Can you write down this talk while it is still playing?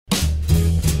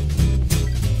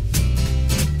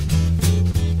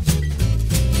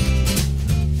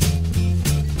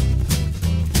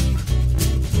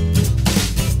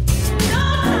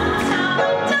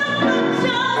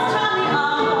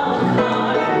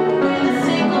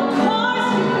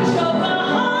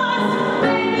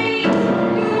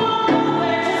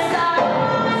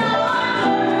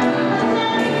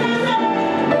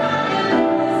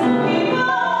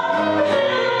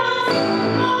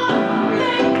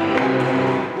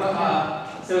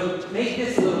So make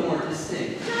this a little more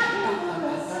distinct.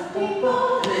 And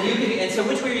then you can, and so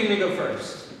which way are you going to go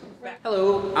first?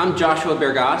 Hello, I'm Joshua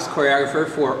Bergasse, choreographer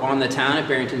for On the Town at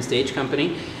Barrington Stage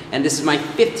Company, and this is my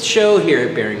 5th show here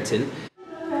at Barrington.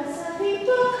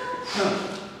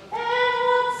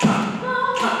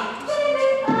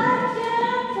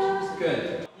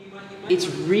 Good. It's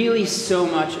really so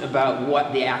much about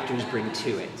what the actors bring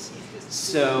to it.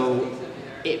 So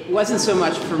it wasn't so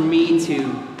much for me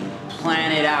to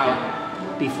plan it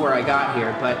out before I got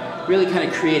here, but really kind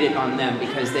of create it on them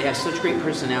because they have such great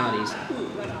personalities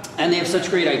and they have such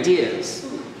great ideas.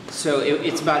 So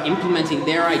it's about implementing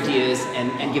their ideas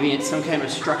and giving it some kind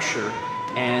of structure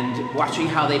and watching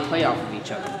how they play off of each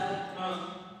other.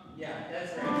 Yeah,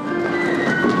 that's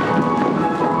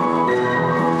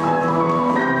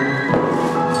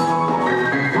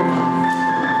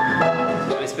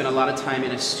I spent a lot of time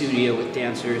in a studio with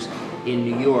dancers in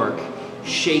New York,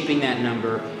 shaping that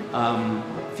number,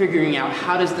 figuring out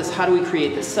how do we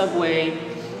create the subway,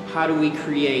 how do we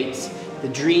create the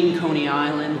dream Coney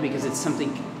Island, because it's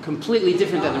something completely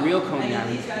different than the real Coney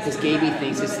Island, because Gaby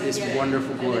thinks it's this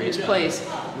wonderful, glorious place.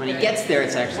 When he gets there,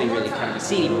 it's actually really kind of a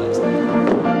seedy place.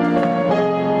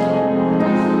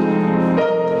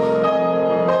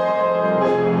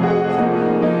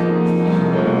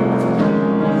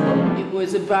 It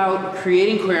was about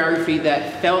creating choreography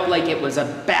that felt like it was a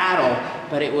battle,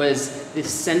 but it was this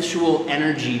sensual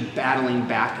energy battling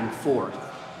back and forth.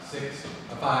 6,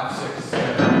 5, 6,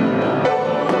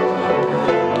 7.